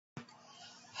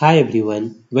Hi everyone,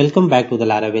 welcome back to the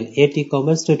Laravel 8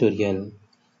 e-commerce tutorial.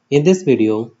 In this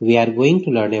video, we are going to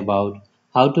learn about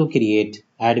how to create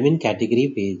admin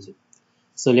category page.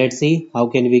 So let's see how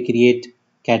can we create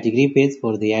category page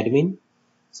for the admin.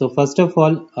 So first of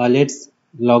all, let's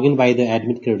log in by the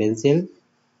admin credential.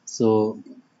 So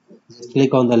just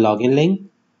click on the login link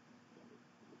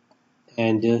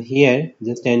and here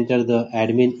just enter the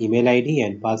admin email ID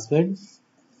and password.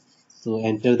 So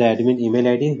enter the admin email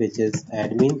ID which is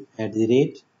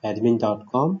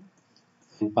admin@admin.com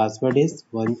and password is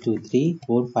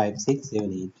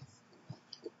 1234567 8,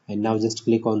 and now just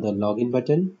click on the login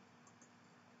button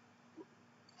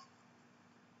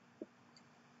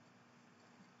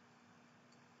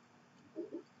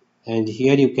and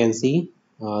here you can see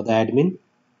the admin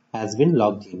has been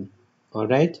logged in.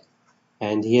 Alright,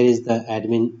 and here is the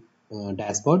admin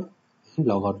dashboard and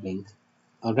logout link.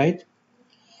 Alright,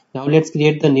 now let's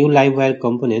create the new Livewire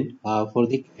component for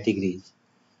the categories.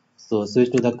 So switch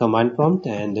to the command prompt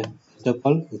and first of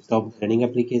all stop the running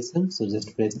application. So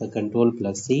just press the Ctrl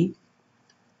plus C,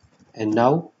 and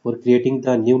now for creating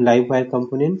the new Livewire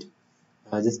component,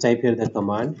 just type here the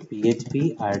command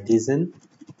php artisan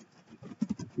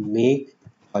make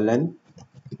colon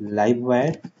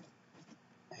livewire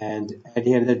and add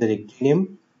here the directory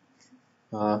name.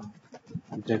 Uh,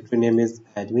 Directory name is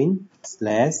admin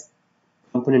slash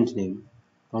component name.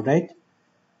 Alright,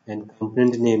 and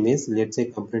component name is, let's say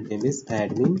component name is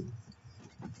admin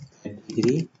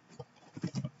category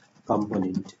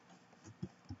component.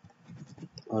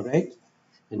 Alright,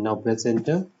 and now press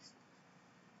enter.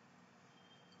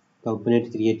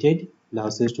 Component created. Now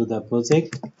switch to the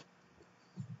project.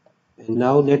 And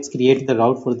now let's create the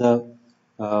route for the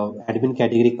admin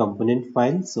category component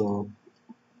file. So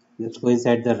let's go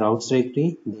inside the routes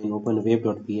directory, then open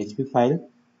web.php file,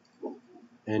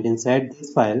 and inside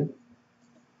this file,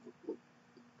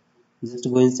 just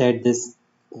go inside this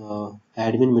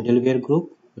admin middleware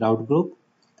group, route group,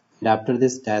 and after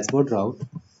this dashboard route,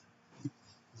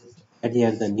 add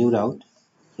here the new route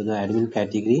to the admin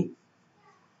category.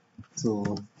 So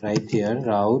right here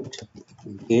route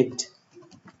get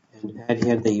and add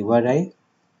here the URI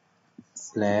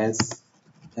slash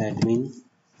admin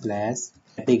slash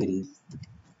categories.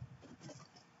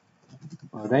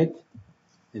 Alright,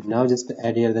 and now just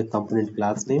add here the component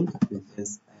class name, which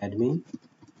is admin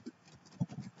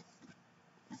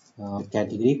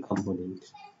category component.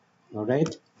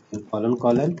 Alright, colon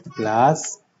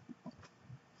class,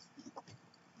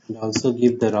 and also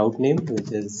give the route name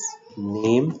which is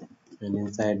name, and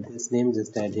inside this name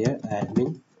just add here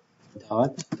admin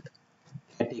dot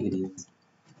categories.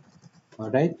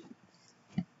 Alright,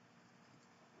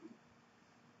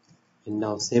 and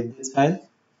now save this file.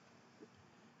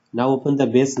 Now open the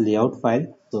base layout file.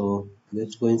 So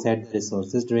let's go inside the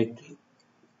resources directory,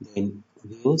 then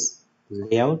views,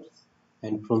 layout,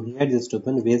 and from here just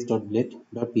open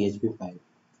base.blade.php file.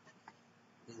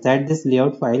 Inside this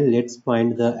layout file, let's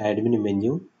find the admin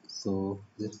menu. So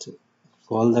just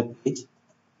scroll the page,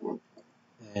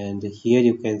 and here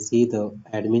you can see the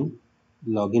admin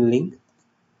login link.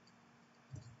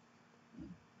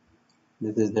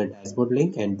 This is the dashboard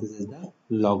link and this is the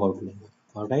logout link.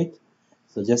 Alright,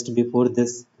 so just before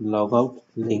this logout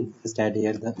link, just add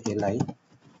here the li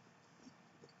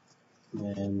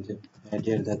and add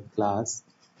here the class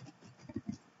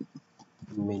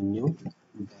menu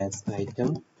dash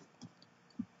item,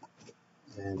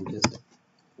 and just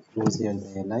close here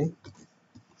the li,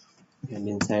 and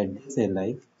inside this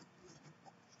li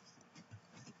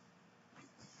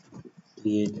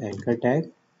create anchor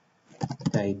tag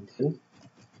title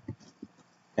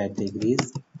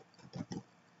categories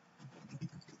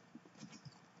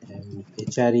and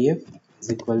href is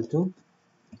equal to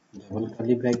double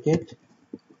curly bracket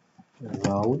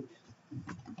route,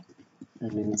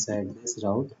 and inside this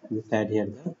route just add here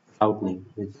the route name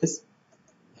which is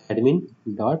admin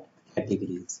dot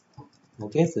categories.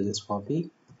 Okay, so just copy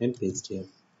and paste here.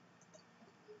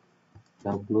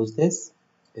 Now close this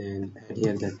and add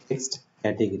here the text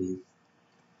categories.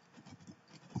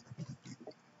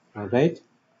 Alright,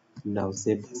 now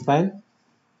save this file.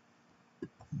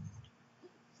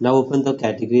 Now open the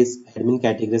categories admin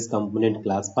categories component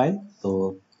class file.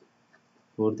 So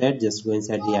for that just go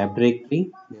inside the app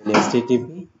directory, then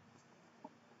http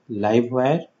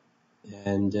livewire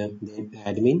and then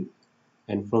admin,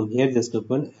 and from here just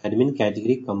open admin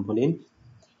category component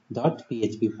dot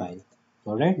php file.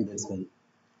 Alright, this one,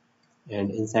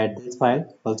 and inside this file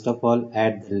first of all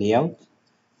add the layout.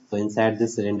 So inside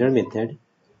this render method,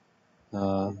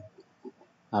 uh,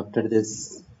 after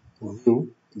this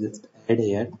view just add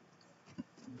here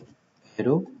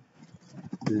arrow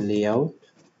layout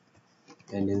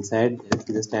and inside this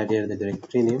just add here the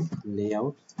directory name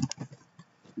layout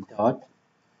dot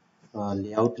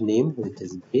layout name which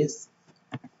is base.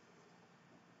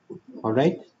 All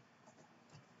right,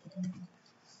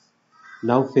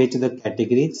 now fetch the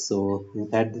categories. So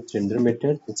inside the render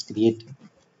method let's create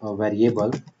a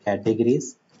variable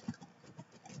categories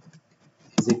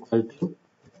is equal to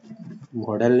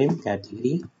model name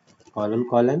category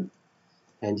colon,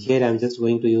 and here I'm just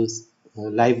going to use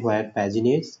Livewire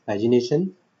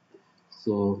pagination.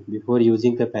 So before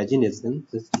using the pagination,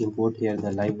 just import here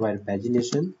the Livewire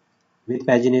pagination with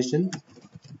pagination.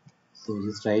 So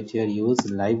just write here use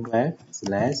Livewire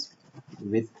slash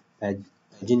with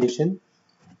pagination,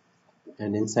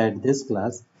 and inside this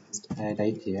class just add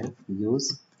right here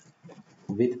use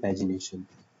with pagination.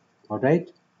 All right,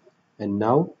 and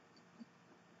now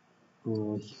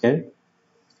here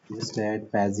just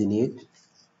add paginate,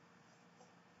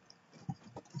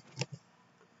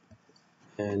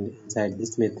 and inside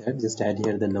this method just add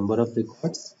here the number of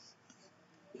records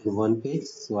in one page.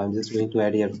 So I'm just going to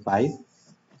add here 5.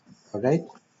 All right,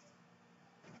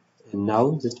 and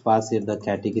now just pass here the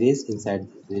categories inside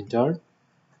the return.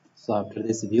 So after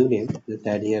this view name just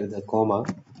add here the comma,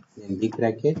 then big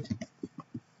bracket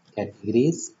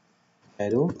categories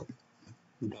arrow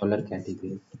dollar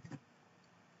categories.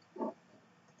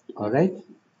 All right,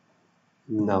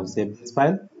 now save this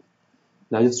file.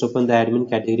 Now just open the admin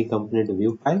category component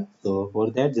view file. So for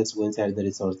that just go inside the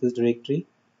resources directory,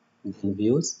 then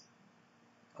views,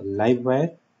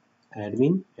 Livewire,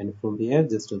 admin, and from here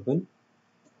just open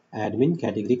admin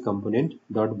category component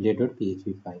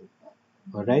 .blade.php file.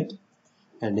 All right,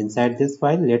 and inside this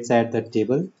file let's add the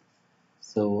table.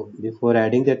 So before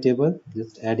adding the table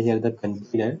just add here the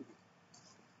container.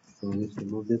 So just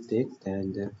remove this text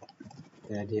and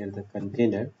add here the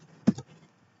container,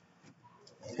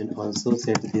 and also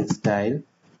set the style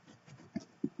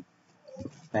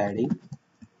padding,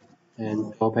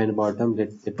 and top and bottom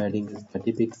let's say padding is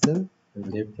 30 pixel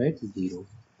and left right 0.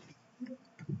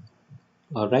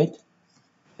 All right,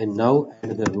 and now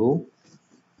add the row,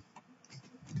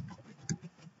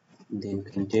 then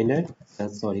container,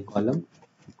 column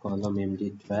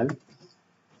md12,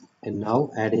 and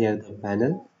now add here the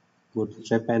panel,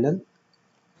 bootstrap panel.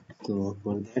 So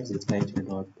for that just write here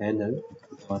dot panel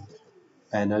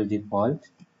default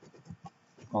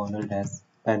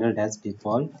panel dash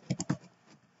default.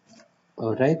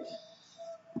 All right,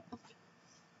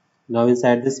 now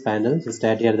inside this panel just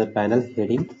add here the panel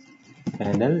heading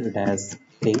panel dash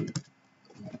heading.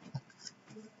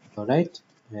 All right,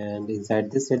 and inside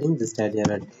this heading just add here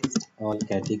a text all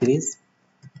categories.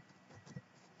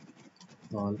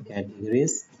 All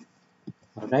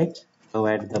right, now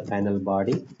add the panel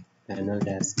body panel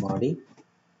dash body,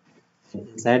 and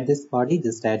inside this body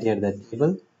just add here the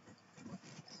table.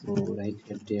 So write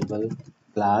here table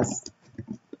class,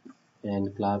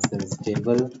 and class is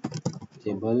table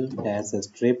dash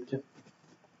stripped.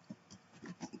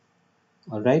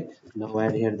 All right, now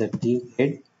add here the t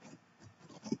head,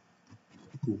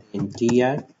 then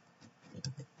tr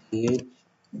th,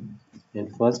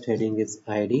 and first heading is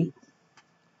id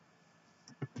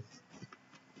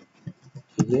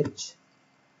th.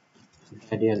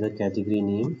 Add here the category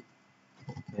name,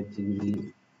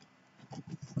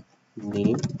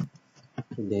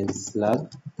 then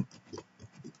slug,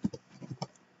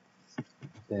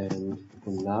 and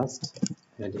last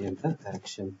add here the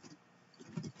action.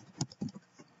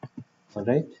 All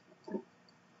right,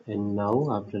 and now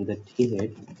after the t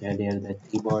head add here the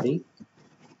t body,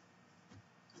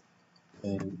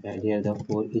 and add here the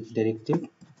for each directive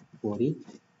for each,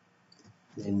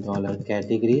 then dollar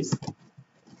categories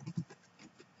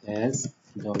as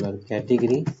dollar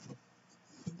category,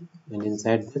 and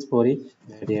inside this for each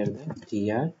add here the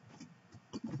tr,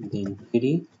 then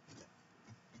td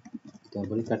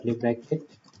double curly bracket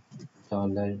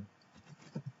dollar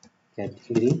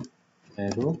category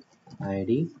arrow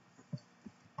id.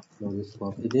 Now just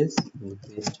copy this and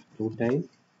paste 2 times,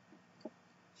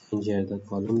 change here the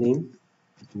column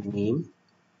name,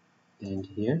 and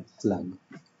here slug.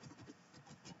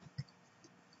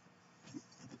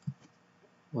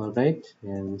 All right,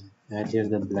 and add here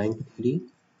the blank td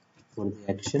for the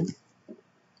action.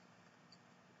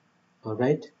 All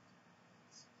right,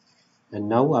 and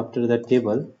now after the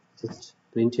table just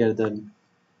print here the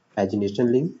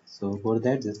pagination link. So for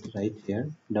that just write here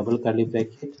double curly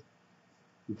bracket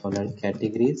dollar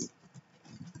categories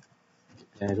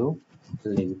arrow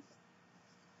link.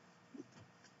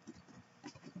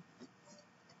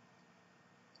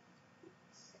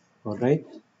 All right,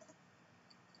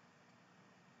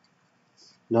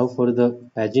 now for the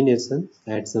pagination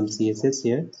add some css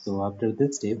here. So after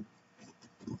this step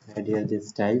add here this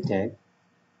style tag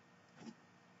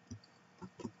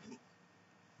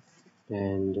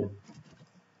and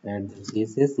add the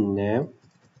css nav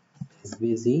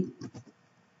svg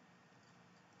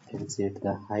and set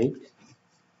the height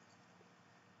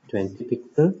 20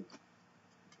 pixel,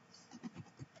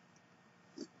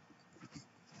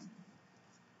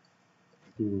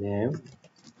 nav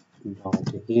dot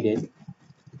hidden,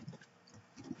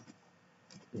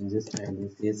 and just add the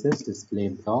css display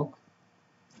block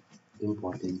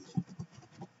important.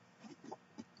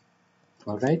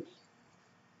 Alright,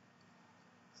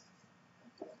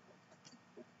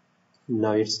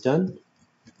 now it's done.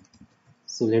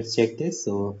 So let's check this.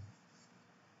 So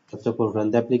first of all, run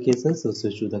the application. So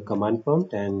switch to the command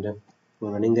prompt, and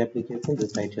for running the application,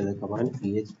 just write here the command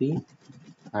php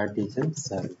artisan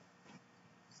serve.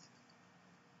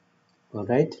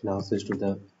 Alright, now switch to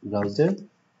the browser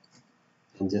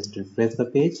and just refresh the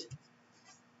page.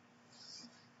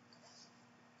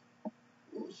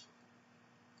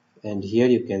 And here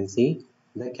you can see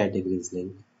the categories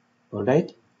link.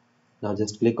 Alright, now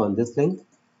just click on this link.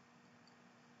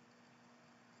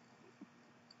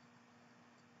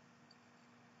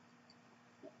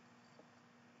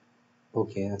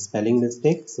 Okay, a spelling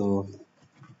mistake. So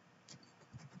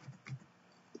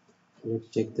let's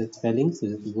check the spelling. So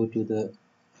just go to the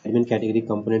admin category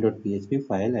component.php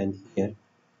file, and here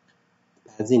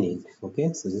paginate.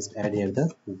 Okay, so just add here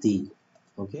the z.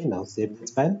 Okay, now save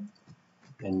this file,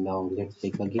 and now let's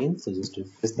check again. So just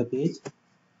refresh the page.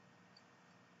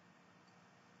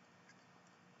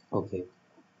 Okay,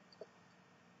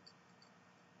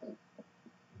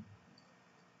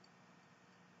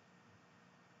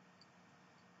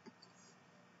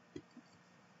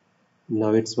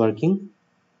 now it's working.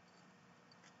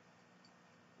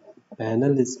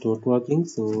 Panel is not working,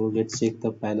 so let's check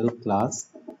the panel class.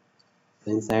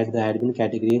 Inside the admin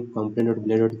category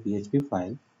component.blade.php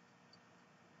file,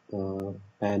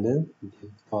 panel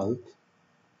default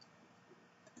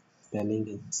spelling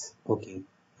is okay.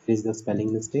 Here is the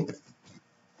spelling mistake.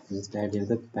 Just add here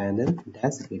the panel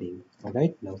dash heading.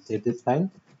 Alright, now save this file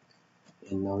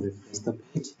and now refresh the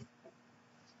page.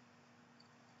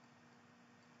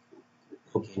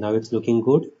 Okay, now it's looking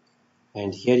good,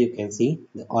 and here you can see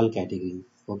the all categories.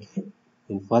 Okay,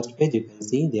 in first page you can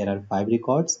see there are 5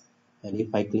 records, and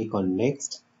if I click on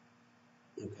next,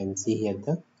 you can see here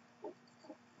the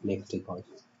next record.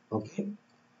 Okay,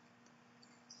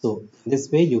 so in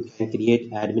this way you can create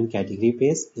admin category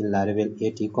page in Laravel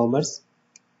 8 e-commerce.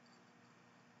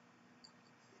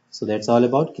 So that's all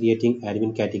about creating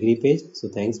admin category page. So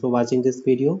thanks for watching this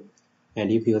video, and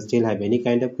if you still have any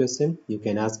kind of question, you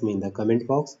can ask me in the comment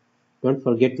box. Don't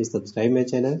forget to subscribe my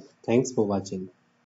channel. Thanks for watching.